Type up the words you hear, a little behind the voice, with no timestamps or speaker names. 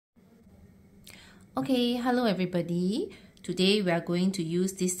Okay, hello everybody. Today we are going to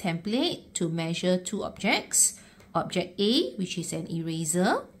use this template to measure two objects. Object A, which is an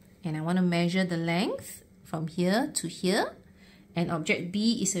eraser, and I want to measure the length from here to here. And object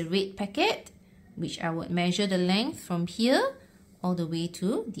B is a red packet, which I would measure the length from here all the way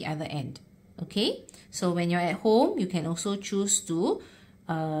to the other end. Okay, so when you're at home, you can also choose to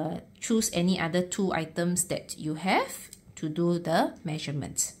choose any other two items that you have to do the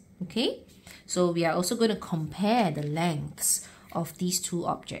measurements. Okay, so we are also going to compare the lengths of these two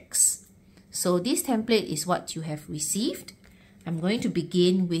objects. So this template is what you have received. I'm going to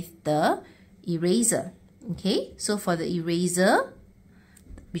begin with the eraser. Okay, so for the eraser,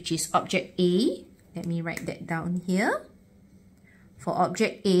 which is object A, let me write that down here. For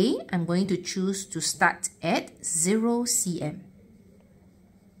object A, I'm going to choose to start at 0 cm.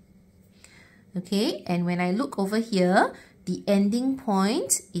 Okay, and when I look over here, the ending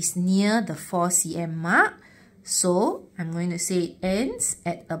point is near the 4 cm mark. So I'm going to say it ends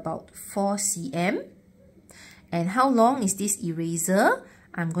at about 4 cm. And how long is this eraser?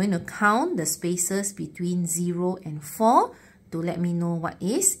 I'm going to count the spaces between 0 and 4 to let me know what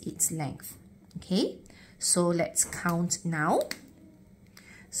is its length. Okay, so let's count now.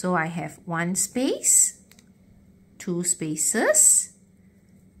 So I have 1 space, 2 spaces,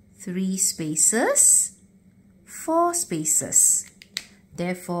 3 spaces, 4 spaces.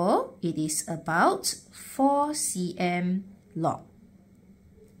 Therefore, it is about 4 cm long.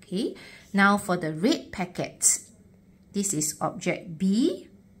 Okay, now for the red packet, this is object B.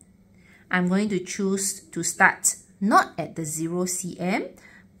 I'm going to choose to start not at the 0 cm,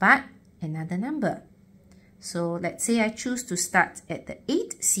 but another number. So let's say I choose to start at the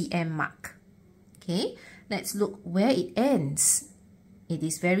 8 cm mark. Okay, let's look where it ends. It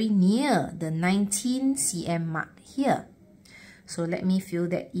is very near the 19 cm mark here. So let me fill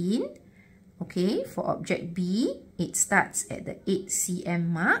that in. Okay, for object B, it starts at the 8 cm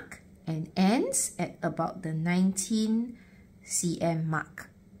mark and ends at about the 19 cm mark.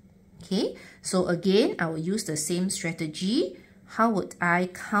 Okay, so again, I will use the same strategy. How would I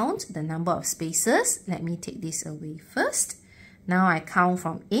count the number of spaces? Let me take this away first. Now I count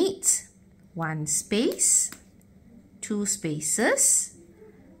from 8, 1 space, 2 spaces,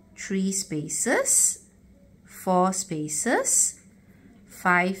 3 spaces, 4 spaces,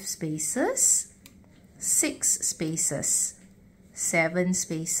 5 spaces, 6 spaces, 7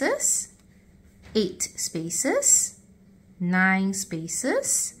 spaces, 8 spaces, 9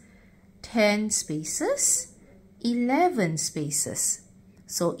 spaces, 10 spaces, 11 spaces.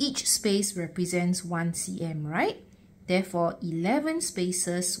 So each space represents 1 cm, right? Therefore, 11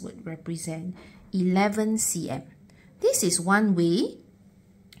 spaces would represent 11 cm. This is one way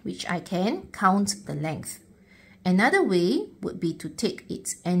which I can count the length. Another way would be to take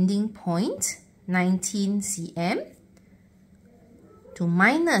its ending point, 19 cm, to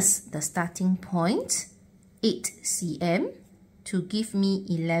minus the starting point, 8 cm, to give me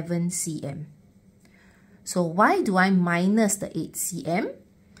 11 cm. So why do I minus the 8 cm?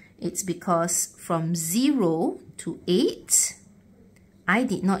 It's because from 0 to 8, I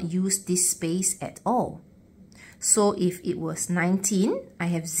did not use this space at all. So if it was 19, I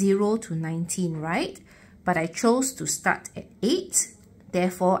have 0 to 19, right? But I chose to start at 8.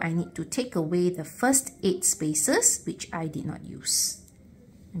 Therefore, I need to take away the first 8 spaces, which I did not use.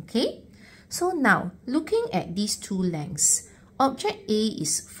 Okay? So now, looking at these two lengths, object A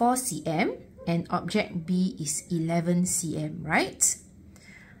is 4 cm and object B is 11 cm, right?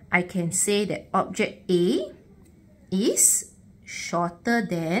 I can say that object A is shorter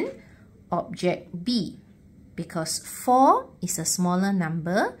than object B, because 4 is a smaller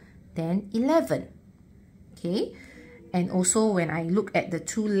number than 11. Okay, and also when I look at the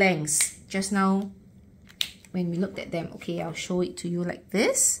two lengths, just now when we looked at them, okay, I'll show it to you like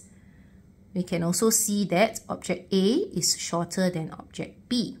this. We can also see that object A is shorter than object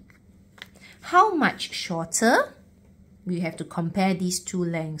B. How much shorter? We have to compare these two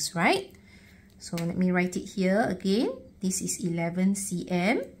lengths, right? So let me write it here again. This is 11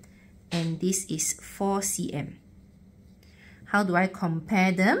 cm. And this is 4 cm. How do I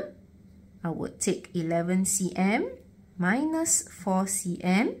compare them? I would take 11 cm minus 4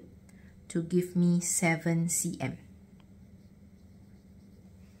 cm to give me 7 cm.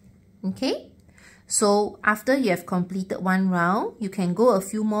 Okay? So after you have completed one round, you can go a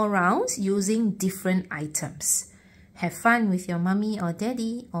few more rounds using different items. Have fun with your mommy or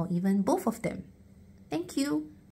daddy or even both of them. Thank you.